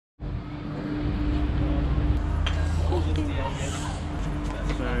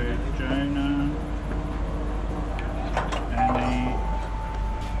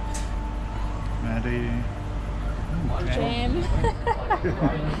Maddie. Jam.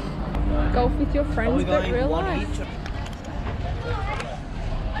 Golf with your friends, but real life.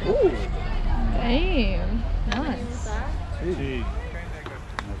 Ooh. Damn. Nice. Gee.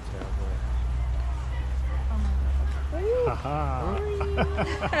 Haha.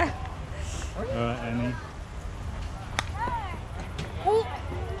 Alright, Annie.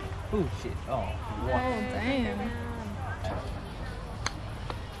 Oh shit. Oh. Oh, damn.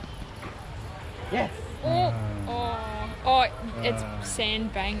 Yes. Oh, it's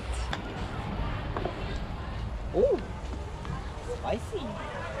sand banked. Ooh. Spicy.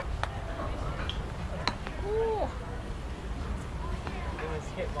 Ooh. It was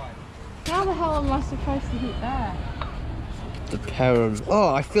hit one. How the hell am I supposed to hit that? The power of...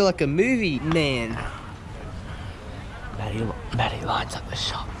 Oh, I feel like a movie man. Maddie lines up the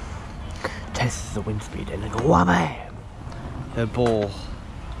shot. Tests the wind speed and then wham! Her ball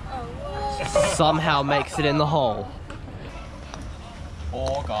somehow makes it in the hole.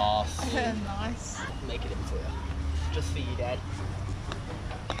 Oh gosh. Nice. Make it into it. Just for you, Dad.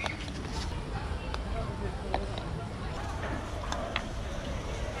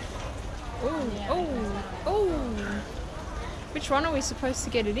 Oh. Which one are we supposed to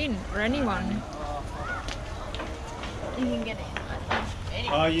get it in? Or anyone? You can get it.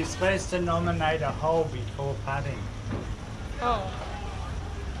 Oh, you're supposed to nominate a hole before putting. Oh.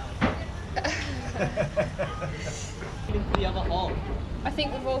 For the other hole. I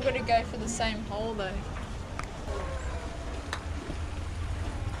think we've all got to go for the same hole though.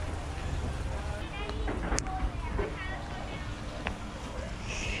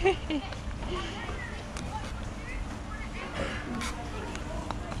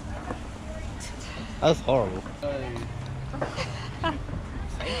 That was horrible.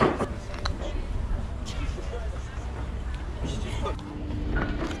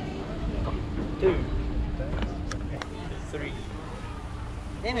 Two. Three.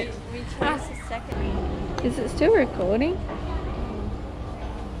 Damn it. We chose the second. Is it still recording?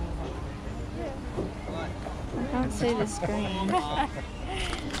 I can't see the screen.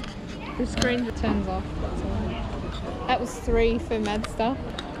 The screen turns off, that's all. That was 3 for Madster.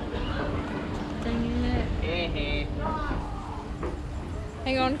 Bringing it.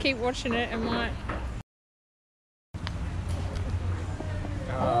 Hang on, keep watching it, it might.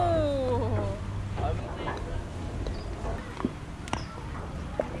 Oh!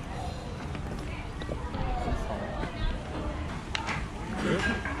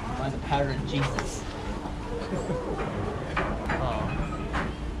 By the power of Jesus.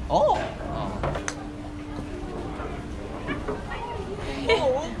 Oh!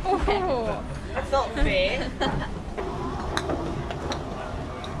 Oh! That's not fair. That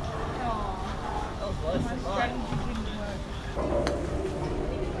was worse than mine.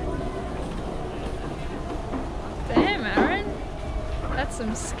 Damn, Aaron. That's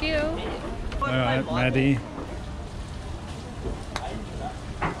some skill. Alright, Maddie.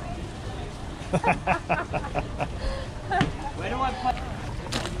 Where do I put?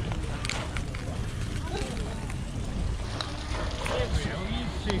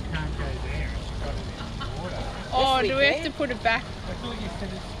 You can't go there. Oh, Yes, do we have to put it back? I thought you said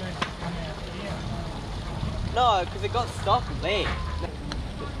it's supposed to come out here. No, because it got stuck there.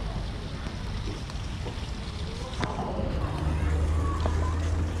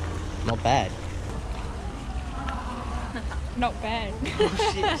 Not bad. Not bad.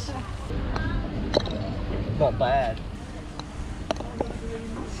 Shit. Not bad.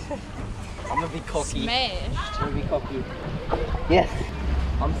 I'm gonna be cocky. Smashed. I'm gonna be cocky. Yes.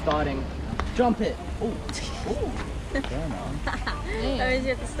 I'm starting. Jump it. Ooh. Ooh. Turn on. That means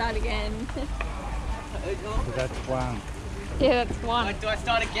you have to start again. So that's one. Yeah, that's one. Do I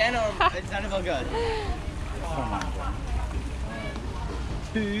start again or is that all good? Come on.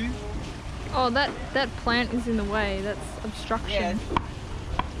 Two. Oh, that plant is in the way. That's obstruction. Yes.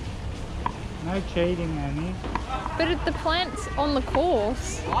 No cheating, Annie. But the plant's on the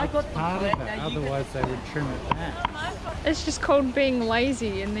course. I got the Part of plant, it. now you Otherwise, they would trim it back. It's just called being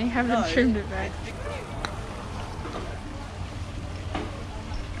lazy and they haven't No, trimmed it back.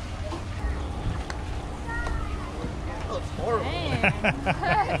 Oh, it's horrible. Man,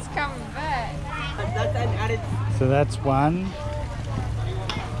 it's coming back. That's an added. So that's one.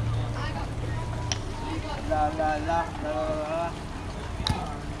 La la la la la.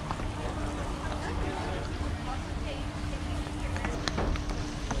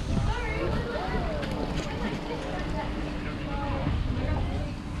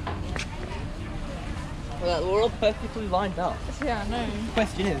 Well, we're all perfectly lined up. Yeah, I know. The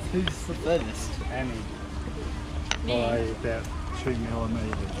question is, who's the furthest? Annie. Me. By about 2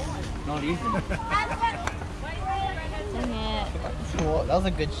 millimeters. Not even. Dang it. What? That was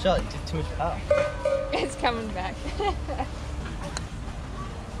a good shot. You did too much power. It's coming back.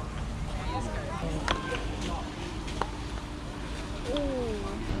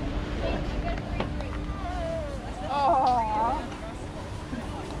 Oh,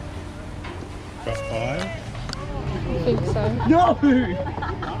 Got 5? I think so. No!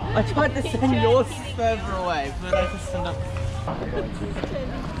 I tried to send yours further away, but I just sent up.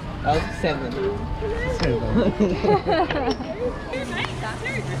 That was 7. 7.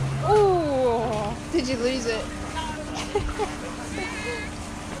 Ooh, did you lose it?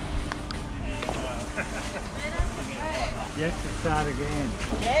 You have to start again.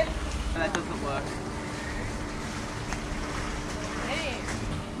 That doesn't work.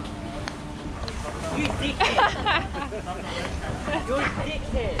 You dickhead! You're a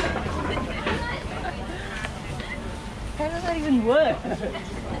dickhead! How does that even work?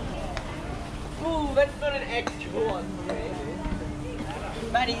 Ooh, that's not an extra one for me.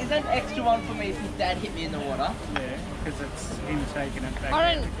 Maddie, is that an extra one for me if his dad hit me in the water? Yeah, because it's him taking it back.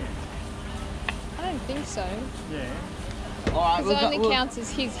 I don't- out again. I don't think so. Yeah. Because Alright, it only counts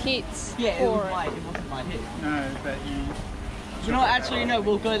as his hits Yeah, it for was it. mine. It wasn't my hit. No, but you. You know what? Actually, no.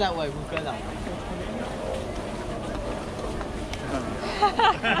 We'll go that way. We'll go that way.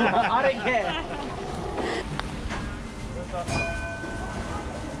 I don't care.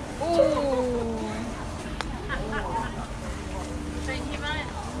 Ooh.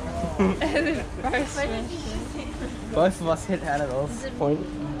 Both of us hit animals. Point.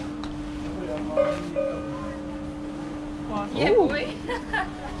 Yeah, Ooh. boy.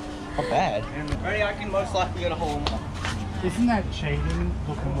 Not bad. Ready? I can most likely get a hole in one. Isn't that cheating,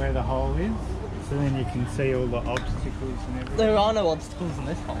 looking where the hole is? So then you can see all the obstacles and everything. There are no obstacles in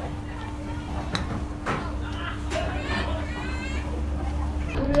this hole.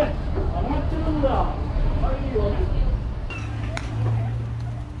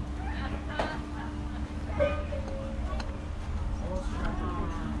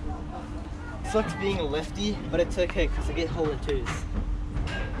 Sucks being a lefty, but it's okay because I get hole in 2s.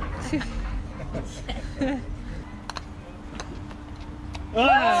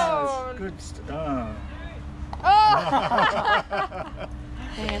 Oh, good.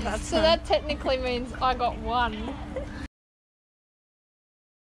 So that technically means I got 1.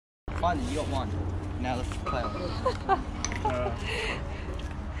 Fine, you got 1. Now let's play on.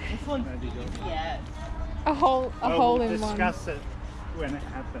 This one, yeah. A hole we'll in one. discuss it when it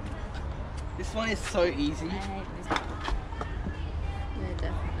happens. This one is so easy. Yeah,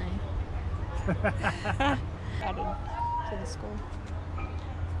 definitely. Added to the score.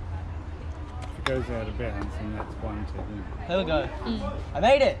 If it goes out of bounds, and that's 1 to him. Here we go. I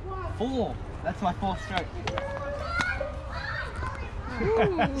made it. 4. That's my 4th stroke.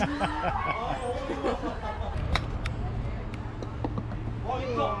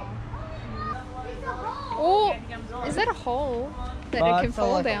 Oh, is that a hole that it can it's all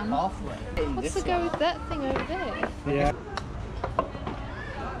fall like down? halfway. What's the go with that thing over there? Yeah.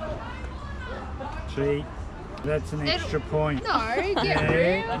 Cheat. That's an extra point. No, get Yeah,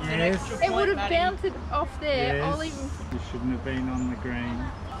 real. yes. It would have bounced it off there. Yes. I'll even. You shouldn't have been on the green.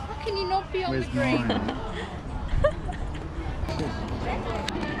 How can you not be on Where's the green? mine?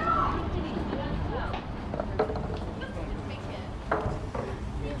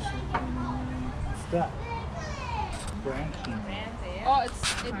 Stuck. Branching. Oh,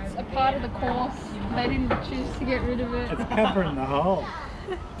 it's a part of the course. They didn't choose to get rid of it. It's covering the hole.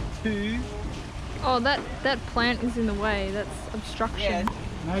 2. Oh, that plant is in the way. That's obstruction. Yeah.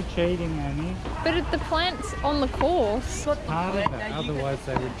 No cheating, Annie. But the plant's on the course. Part of it. Otherwise,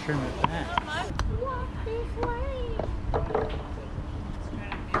 they would trim it back.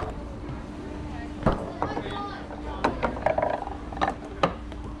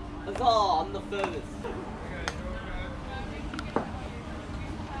 Oh, I'm the furthest.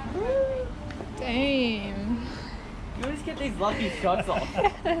 Damn. You always get these lucky shots off.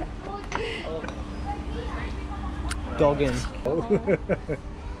 Oh. Dogging.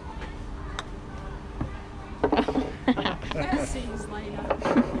 See you later.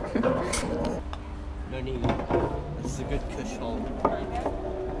 No need. This is a good cush hole.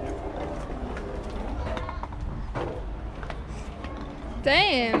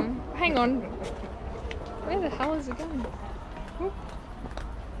 Damn. Hang on. Where the hell is it going? Whoop.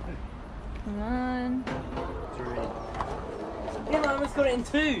 Come on. 3. Damn, I almost got it in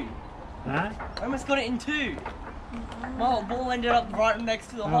 2. Huh? I almost got it in 2. My ball ended up right next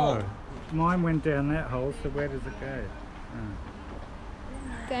to the hole. Oh, mine went down that hole, so where does it go?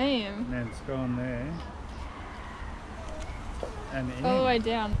 Damn. Now it's gone there. and in. All the way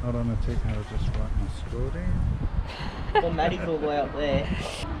down. Hold on a tick, I'll just write my score down. Well, Maddie's all the way up there.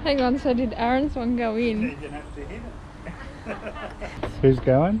 Hang on, so did Aaron's one go in? You didn't have to hit it. Who's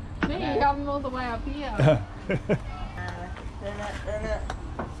going? Me, I'm all the way up here.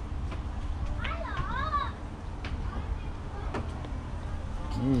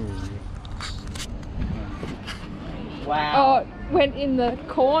 Wow. Oh, it went in the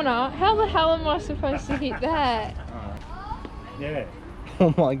corner. How the hell am I supposed to hit that? Yeah.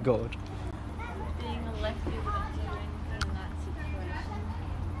 Oh my god. Being a lefty wouldn't do anything in that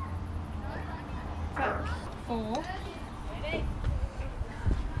situation. 4.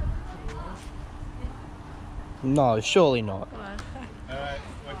 No, surely not. Alright,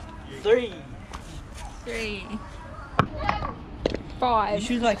 3. 3. You 5.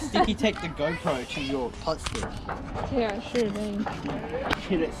 should like sticky tape the GoPro to your putt stick. Yeah, it should have been.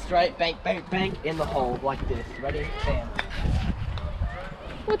 Hit it straight, bank, bank, bank, in the hole like this. Ready? Bam.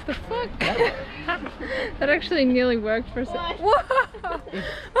 What the fuck? That actually nearly worked for a second. Whoa!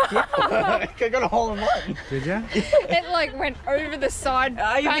 I got a hole in one. Did ya? It like went over the side.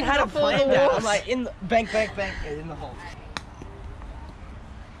 I even banged had a off all the plan that. I'm walls. like in the bank, bank, bank, and in the hole.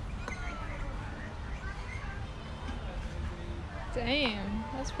 Damn,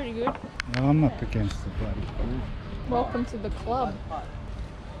 that's pretty good. Well, I'm up against the bloody pool. Welcome to the club.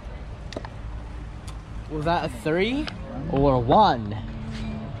 Was that a 3 or a 1?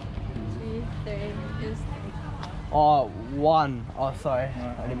 2, 3 is Oh, 1. Oh, sorry.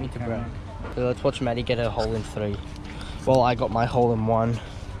 Right, I didn't mean to okay. brag. So let's watch Maddie get a hole in 3. Well, I got my hole in 1.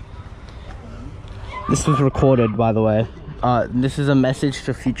 This was recorded, by the way. This is a message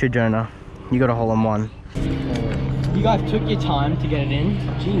to future Jonah. You got a hole in 1. You guys took your time to get it in.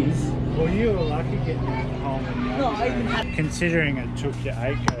 Jeez. Well, you were lucky getting that hole in one. No, I even had- Considering it took your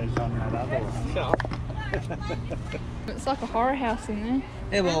 8 goes on that other one. Shut up. It's like a horror house in there.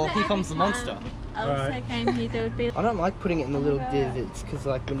 Yeah, well, here comes the monster. Alice Right. came here, there would be I don't like putting it in the little divots because,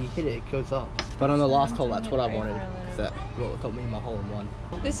 like, when you hit it, it goes up. But on the last hole, that's what I wanted. 'Cause that what got me my hole in 1.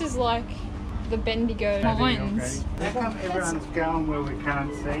 This is like the Bendigo Mines. How come everyone's going where we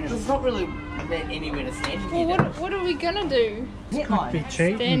can't see There's them? not really anywhere to stand Well, here. what are we gonna do? Hit Be mine.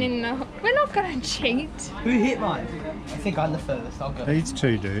 cheating. Stand in the. We're not gonna cheat. Who hit mine? I think I'm the furthest. I'll go. These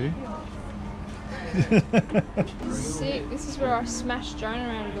two do. Sick. This is where I smashed Jonah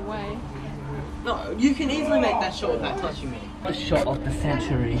out of the way. No, you can easily make that shot without touching me. The shot of the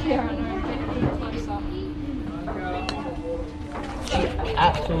century. Yeah, I know. Get close up. She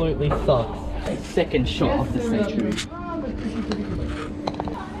absolutely sucks. Second shot of the century.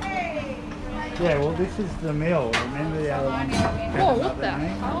 Yeah, well, this is the mill. Remember the other one? Whoa, what the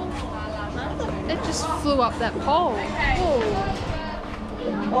hell? It just flew up that pole.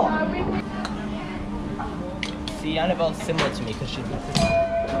 Whoa. See, Annabelle's similar to me because she's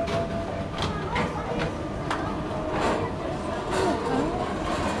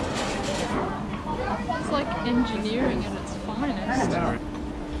It's like engineering at its finest.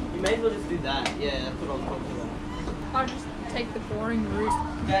 You may as well just do that. Yeah, that's what I was talking about. I'll just take the boring route.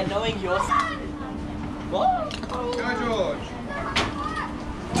 Yeah, knowing yours. What? Go, George.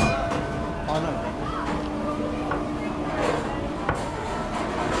 Oh no.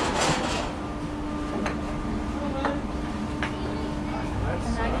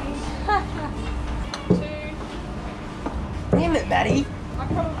 Damn it, Maddie. I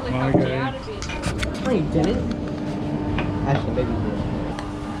probably My helped you go. out a bit. No, you didn't. Actually, maybe you did.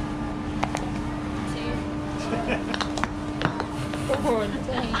 Oh,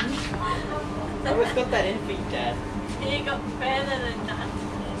 dang. I always got that in for you, Dad. He got further than that. I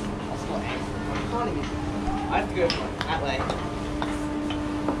swear. I can't even. I have to go that way.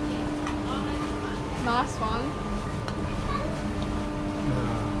 Nice one.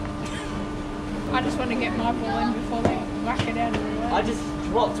 I just want to get my ball in before they whack it out of the way. I just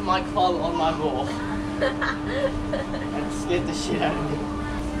dropped my club on my ball. And scared the shit out of me.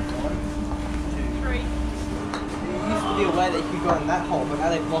 3. There used to be a way that you could go in that hole, but now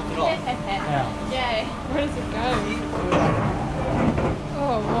they blocked it off. Yay. Where does it go? See? It was like,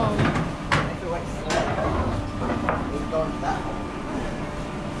 Oh, whoa. if it went slow, it would go into that hole.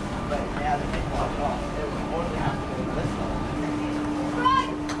 But now that they blocked it off, it would only have to go in this hole.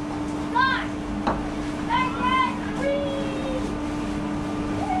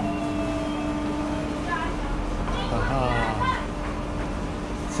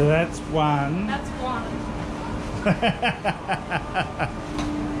 So that's one. That's one.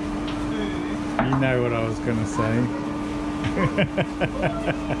 You know what I was going to say.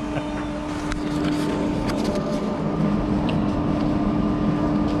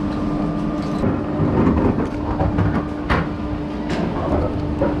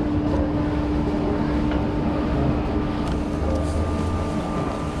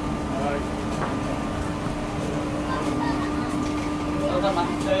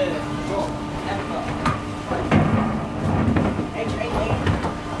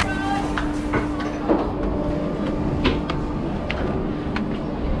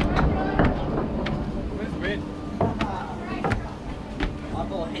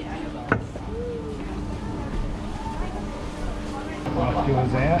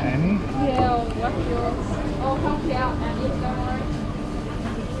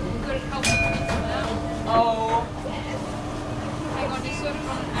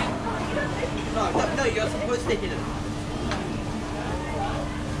 they hit it.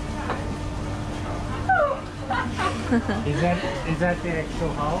 Is that the actual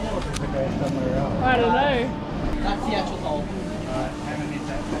hole or does it go somewhere else? I don't know. That's the actual hole. Alright, how many is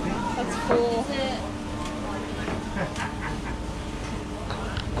that? That's 4.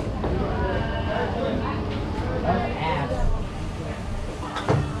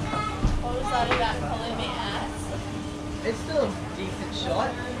 What was that about calling me ass? It's still a decent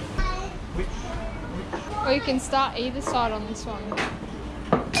shot. Or you can start either side on this one.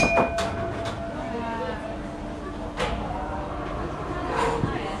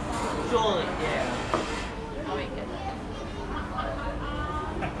 Surely, yeah. Oh, we could.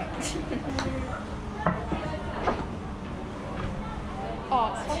 Oh,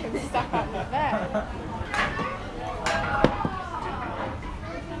 it's fucking stuck up like that.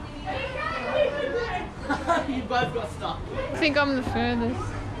 You both got stuck. I think I'm the furthest.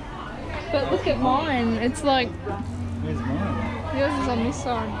 But look at mine. It's like Where's mine? yours is on this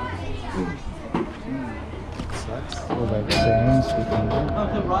side. Sucks. All that sand sticking there. Oh,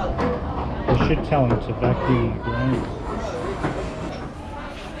 to the right. I should tell him to back the ground.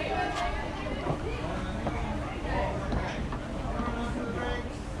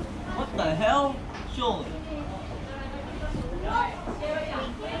 What the hell? Surely.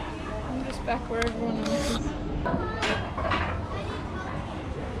 I'm just back where everyone else is.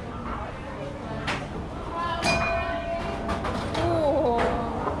 Oh.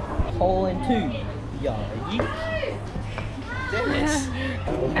 Hole in 2. Yeah. Dennis.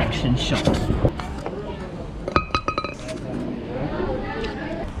 Action shot. It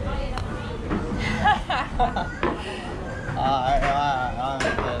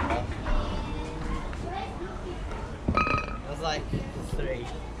was like 3.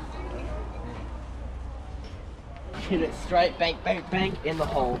 Hit it straight, bank, bank, bank, in the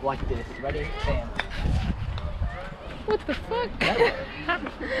hole like this. Ready? Bam. What the fuck?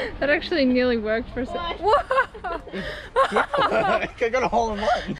 That actually nearly worked for a second. Whoa! I got a hole in 1.